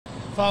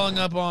Following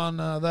up on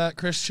that,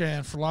 Chris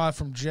Chan for live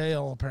from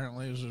jail.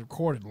 Apparently, it was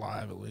recorded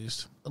live, at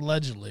least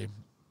allegedly.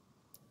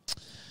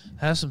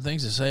 Has some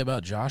things to say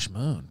about Josh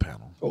Moon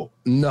panel. Oh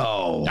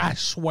no! I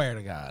swear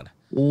to God.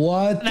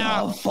 What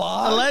now, the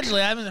fuck?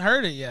 Allegedly, I haven't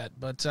heard it yet,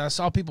 but I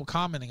saw people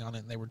commenting on it,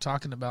 and they were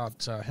talking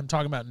about him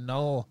talking about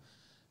Null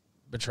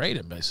betrayed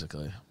him,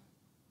 basically.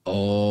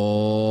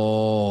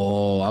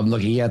 Oh, I'm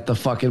looking at the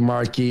fucking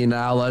marquee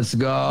now. Let's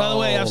go. By the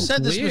way, I've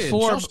said this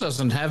before. Josh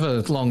doesn't have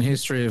a long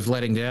history of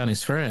letting down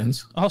his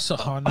friends. Also,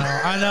 oh no,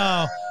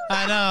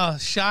 I know,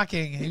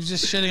 shocking. He was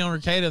just shitting on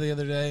Ricada the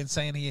other day and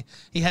saying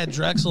he had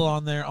Drexel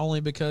on there only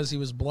because he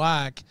was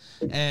black,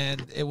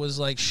 and it was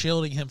like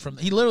shielding him from.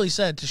 He literally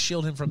said to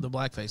shield him from the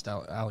blackface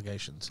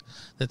allegations.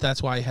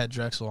 That's why he had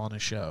Drexel on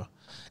his show.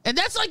 And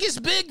that's like his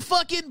big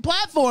fucking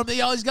platform that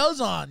he always goes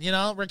on, you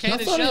know,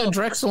 Ricada's show. I thought he had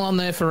Drexel on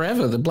there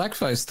forever. The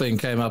blackface thing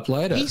came up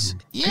later. He's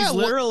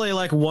literally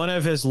like one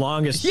of his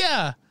longest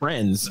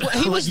friends. Well,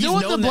 he was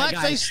doing the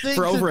blackface thing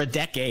for over a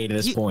decade at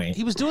this point.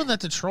 He was doing that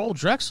to troll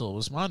Drexel,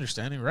 was my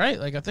understanding, right?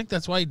 Like, I think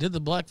that's why he did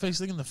the blackface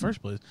thing in the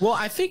first place. Well,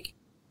 I think...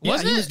 Yeah,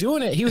 he was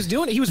doing it. He was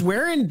doing it. He was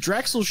wearing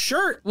Drexel's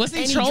shirt.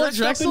 Wasn't he trolling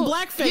Drexel? Up in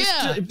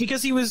blackface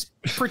because he was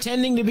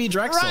pretending to be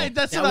Drexel. Right,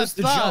 that's what I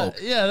thought.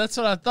 Yeah, that's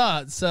what I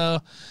thought. So,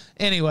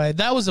 anyway,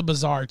 that was a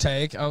bizarre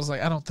take. I was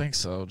like, I don't think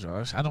so,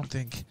 Josh. I don't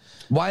think.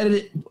 Why did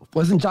it?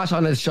 Wasn't Josh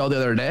on his show the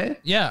other day?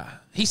 Yeah,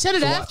 he said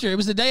it after. It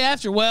was the day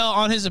after. Well,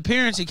 on his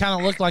appearance, he kind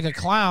of looked like a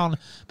clown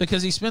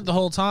because he spent the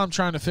whole time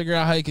trying to figure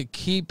out how he could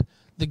keep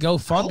the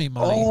GoFundMe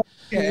money.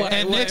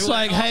 And Nick's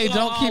like, hey,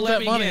 don't keep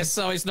that money. Guess.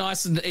 So he's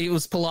nice and he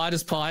was polite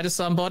as pie to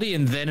somebody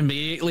and then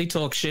immediately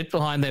talk shit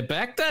behind their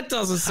back. That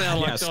doesn't sound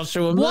like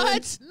Joshua Moon.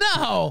 What?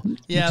 No.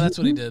 Yeah, that's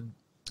what he did.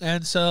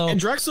 And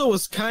Drexel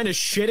was kind of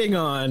shitting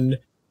on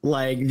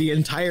like the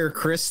entire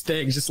Chris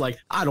thing, just like,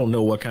 I don't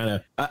know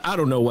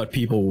what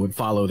people would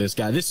follow this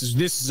guy. This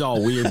is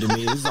all weird to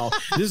me.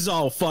 This is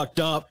all fucked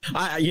up.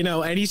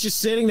 And he's just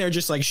sitting there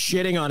just like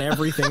shitting on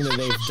everything that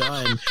they've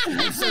done.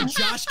 And so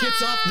Josh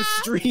gets off the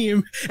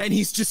stream and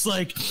he's just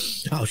like,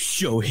 I'll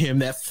show him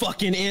that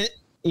fucking it,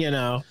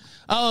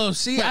 Oh,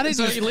 see, I didn't.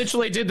 So he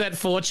literally did that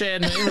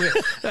 4chan.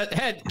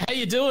 How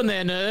you doing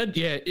there, nerd?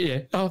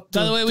 Yeah. Oh,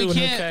 by the way, we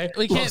can't.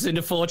 Lost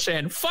into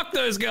 4chan. Fuck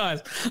those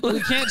guys.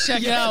 We can't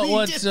check out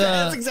what.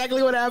 That's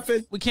exactly what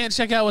happened. We can't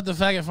check out what the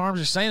faggot farms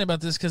are saying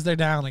about this because they're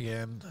down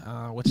again,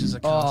 which is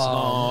a constant.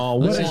 Oh,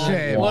 what a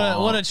shame!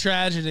 What a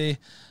tragedy.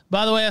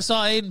 By the way, I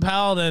saw Aiden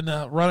Paladin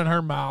running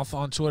her mouth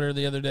on Twitter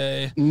the other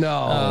day.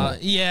 No.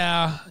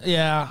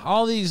 Yeah.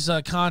 All these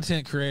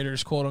content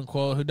creators, quote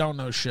unquote, who don't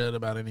know shit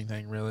about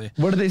anything really.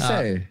 What did they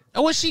say?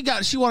 What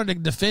she wanted to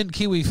defend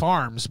Kiwi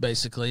Farms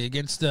basically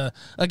against the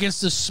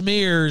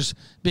smears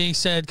being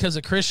said because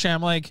of Christian.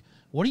 I'm like,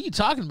 what are you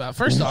talking about?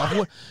 First off,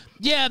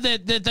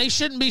 that they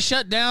shouldn't be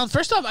shut down.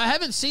 First off, I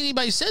haven't seen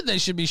anybody said they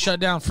should be shut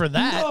down for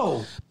that.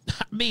 No.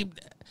 I mean.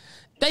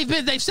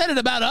 They've said it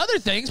about other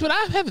things, but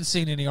I haven't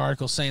seen any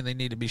articles saying they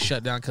need to be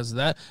shut down because of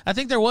that. I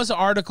think there was an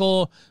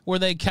article where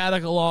they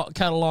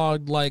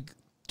cataloged like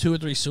 2 or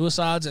 3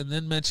 suicides and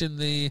then mentioned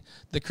the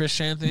Chris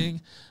Chan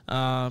thing.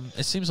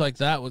 It seems like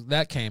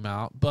that came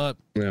out, but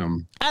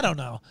I don't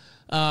know.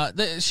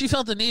 She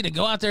felt the need to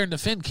go out there and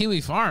defend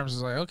Kiwi Farms.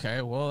 It's like,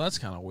 okay, well, that's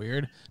kind of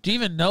weird. Do you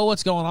even know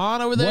what's going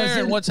on over there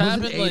and what's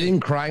happened? Aiden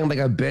crying like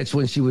a bitch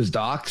when she was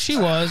doxxed? She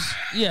was.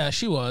 Yeah,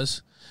 she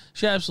was.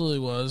 She absolutely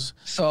was.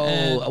 So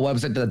a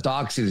website that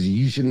doxes,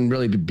 you shouldn't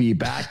really be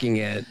backing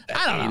it.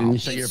 I don't know.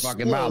 Shut your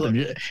fucking mouth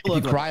if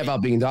you cry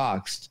about being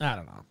doxed. I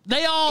don't know.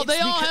 They all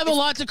have a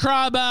lot to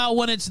cry about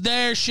when it's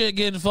their shit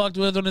getting fucked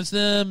with, when it's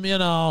them,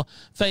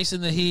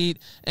 facing the heat,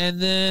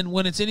 and then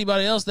when it's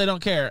anybody else, they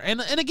don't care.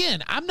 And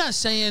again, I'm not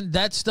saying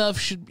that stuff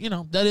should,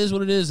 that is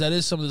what it is. That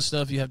is some of the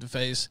stuff you have to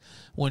face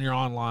when you're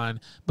online.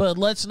 But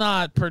let's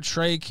not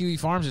portray Kiwi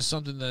Farms as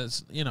something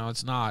that's,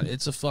 it's not.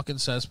 It's a fucking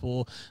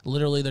cesspool.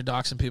 Literally, they're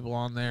doxing people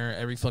on there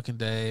every fucking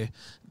day.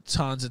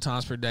 Tons of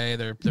times per day.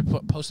 They're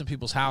posting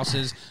people's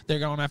houses. They're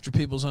going after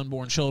people's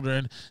unborn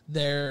children.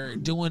 They're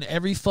doing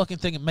every fucking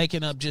thing and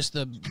making up just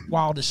the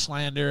wildest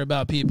slander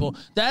about people.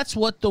 That's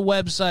what the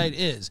website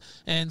is.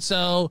 And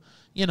so,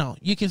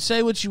 you can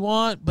say what you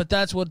want, but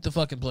that's what the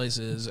fucking place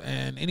is.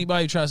 And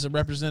anybody who tries to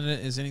represent it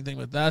is anything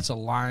but that's a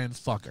lying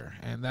fucker.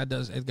 And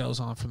it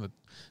goes on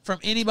from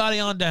anybody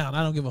on down.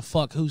 I don't give a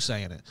fuck who's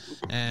saying it.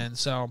 And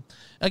so,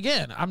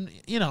 again,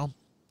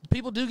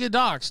 people do get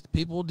doxxed.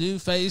 People do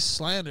face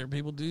slander.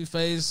 People do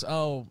face,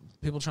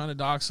 people trying to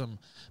dox them.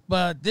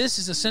 But this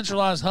is a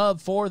centralized hub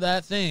for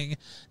that thing,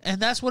 and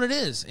that's what it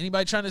is.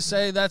 Anybody trying to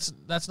say that's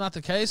not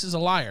the case is a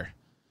liar.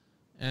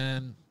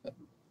 And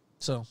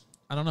so,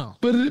 I don't know.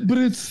 But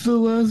it's the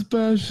last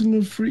bastion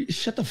of free.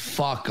 Shut the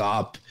fuck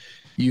up.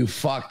 You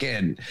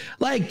fucking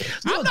like.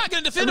 I'm not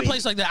going to defend a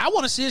place like that. I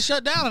want to see it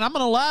shut down, and I'm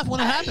going to laugh when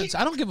it happens.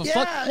 I don't give a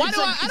fuck. Why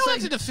do I don't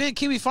have to defend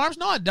Kiwi Farms.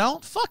 No, I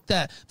don't. Fuck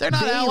that. They're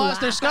not allies.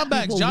 They're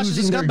scumbags. Josh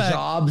is a scumbag. Their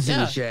jobs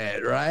and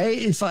shit, right?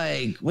 It's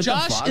like what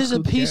Josh the fuck? is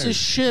a piece of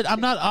shit.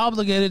 I'm not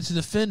obligated to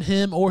defend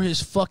him or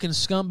his fucking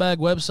scumbag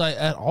website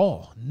at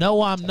all.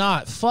 No, I'm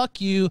not.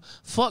 Fuck you.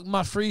 Fuck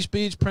my free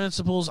speech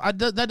principles.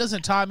 That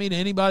doesn't tie me to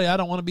anybody I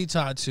don't want to be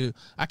tied to.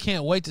 I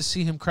can't wait to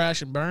see him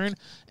crash and burn.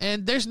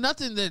 And there's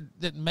nothing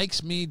that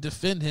makes me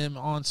defend him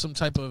on some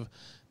type of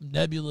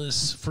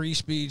nebulous free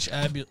speech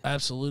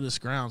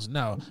absolutist grounds.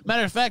 No.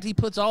 Matter of fact, he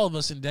puts all of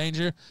us in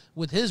danger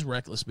with his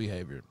reckless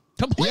behavior.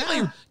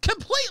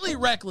 Completely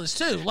reckless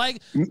too.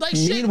 Like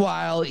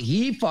meanwhile,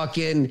 he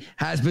fucking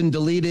has been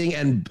deleting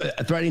and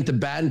threatening to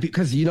ban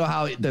because you know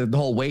how the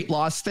whole weight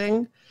loss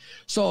thing.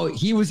 So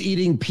he was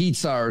eating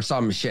pizza or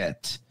some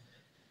shit.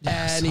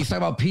 And he's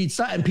talking about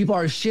pizza, and people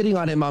are shitting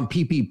on him on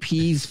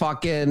PPP's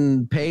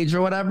fucking page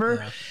or whatever.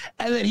 Yeah.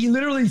 And then he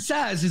literally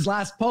says his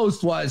last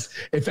post was,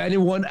 "If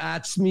anyone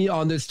asks me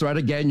on this thread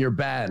again, you're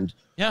banned."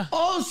 Yeah.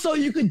 Also,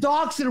 you could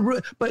dox it,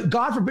 but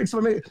God forbid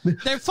someone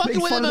they're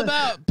fucking with him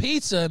about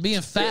pizza and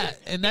being fat,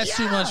 and that's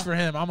too much for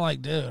him. I'm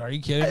like, dude, are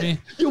you kidding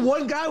me?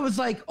 One guy was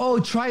like, "Oh,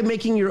 try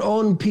making your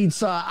own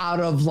pizza out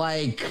of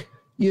like."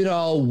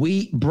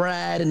 Wheat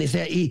bread, and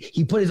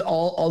he put his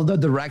all the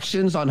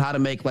directions on how to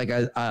make like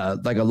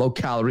a low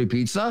calorie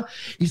pizza.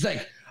 He's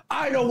like,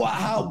 I know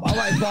how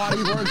my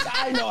body works.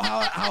 I know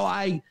how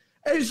I.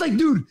 And it's like,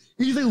 dude,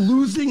 he's like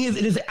losing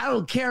his. I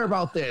don't care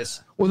about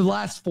this. Well, the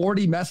last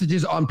 40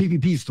 messages on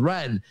PPP's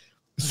thread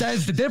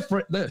says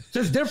different,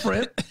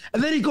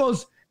 and then he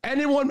goes,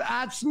 anyone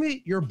asks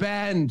me, you're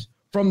banned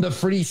from the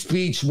free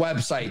speech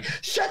website.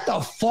 Shut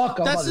the fuck up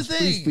about this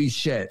free speech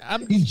shit.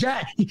 He's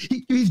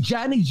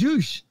Janny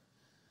Jewsh.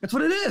 That's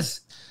what it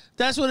is.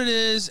 That's what it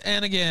is.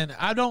 And again,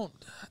 I don't,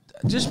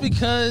 just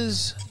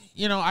because,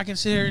 I can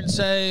sit here and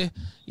say,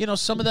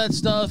 some of that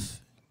stuff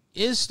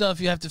is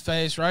stuff you have to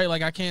face, right?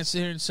 Like I can't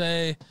sit here and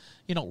say,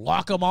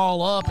 lock them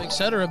all up,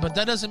 etc. But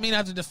that doesn't mean I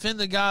have to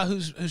defend the guy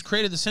who's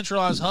created the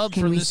centralized hub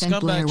for this scumbag shit. Can we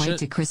send Blair White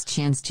to Chris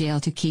Chan's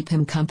jail to keep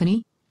him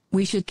company?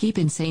 We should keep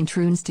insane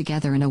troons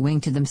together in a wing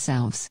to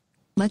themselves.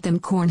 Let them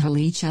cornhole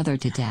each other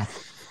to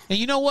death. And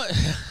you know what?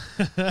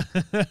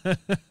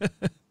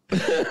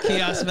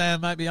 Chaos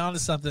Man might be onto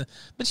something.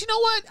 But you know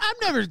what?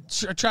 I've never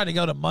tried to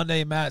go to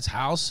Monday Matt's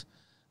house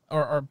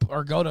or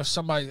go to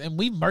somebody, and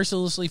we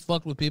mercilessly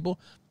fucked with people.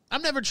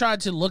 I've never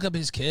tried to look up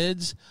his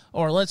kids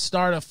or let's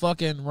start a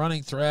fucking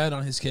running thread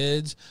on his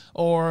kids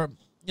or,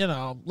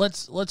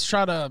 let's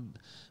try to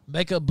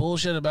make up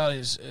bullshit about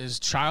his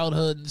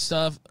childhood and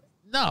stuff.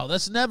 No,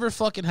 that's never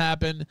fucking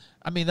happened.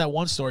 I mean, that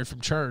one story from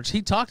church,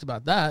 he talked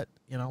about that.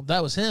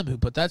 That was him who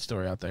put that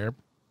story out there.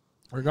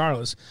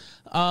 Regardless,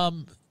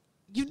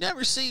 you've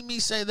never seen me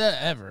say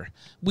that ever.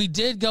 We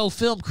did go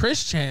film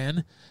Chris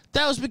Chan.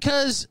 That was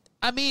because,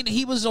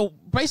 he was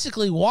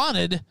basically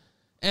wanted,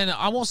 and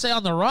I won't say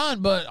on the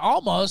run, but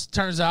almost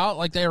turns out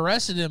like they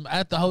arrested him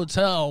at the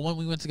hotel when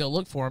we went to go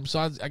look for him. So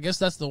I guess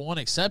that's the one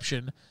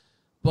exception.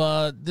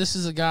 But this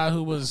is a guy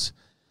who was,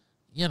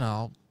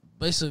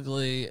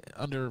 basically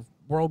under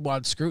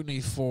worldwide scrutiny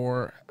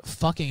for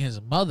fucking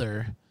his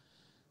mother.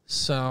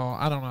 So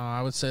I don't know.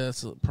 I would say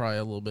that's probably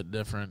a little bit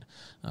different.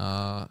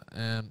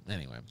 And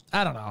anyway,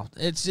 I don't know.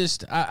 It's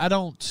just I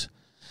don't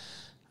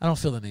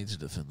feel the need to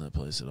defend that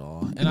place at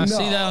all. And I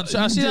see that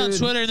on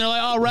Twitter, and they're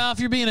like, "Oh, Ralph,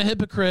 you're being a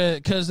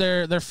hypocrite because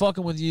they're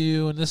fucking with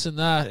you and this and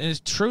that." And it's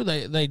true,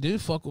 they do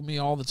fuck with me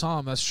all the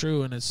time. That's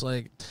true, and it's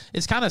like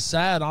it's kind of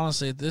sad,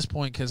 honestly, at this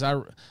point, because I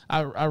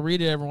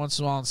read it every once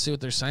in a while and see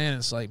what they're saying.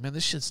 It's like, man,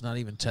 this shit's not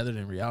even tethered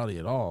in reality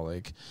at all.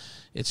 Like,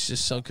 it's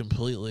just so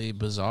completely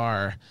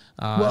bizarre.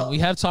 We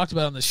have talked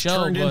about it on the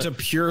show. Turned into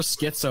pure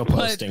schizo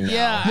posting now.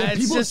 Yeah,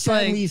 it's people just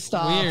send like me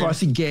stuff. weird. Or I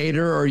see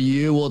Gator or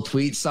you will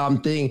tweet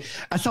something.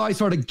 That's how I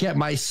sort of get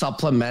my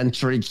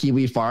supplementary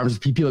Kiwi Farms.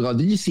 People go,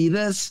 "Did you see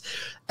this?"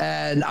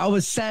 And I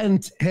was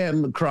sent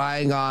him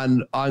crying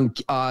on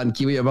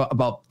Kiwi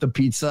about the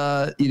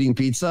pizza, eating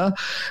pizza.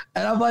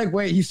 And I'm like,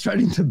 wait, he's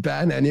trying to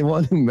ban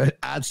anyone who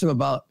asks him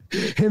about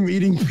him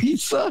eating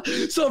pizza.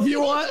 So if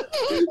you want,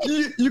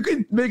 you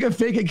can make a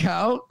fake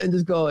account and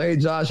just go, "Hey,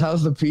 Josh,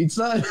 how's the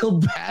pizza?" And he'll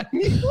ban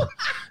you.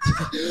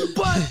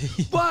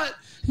 but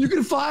you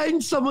can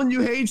find someone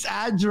you hate's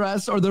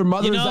address or their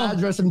mother's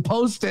address and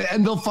post it,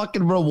 and they'll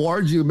fucking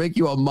reward you, make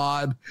you a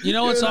mod.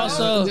 It's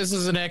also... This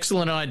is an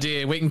excellent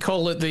idea. We can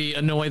call it the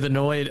Avoid the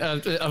Noid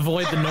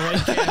campaign.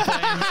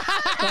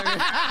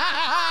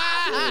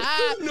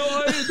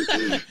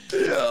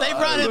 They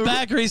brought it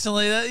back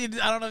recently. I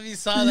don't know if you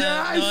saw that.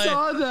 Yeah, I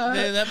saw that.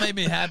 Man, that made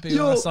me happy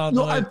when I saw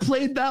Noid. I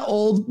played that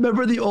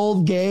remember the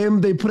old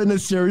game they put in a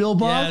cereal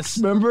box? Yes.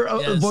 Remember?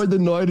 Yes. Avoid the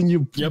Noid and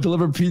you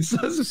deliver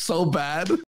pizzas? It's so bad.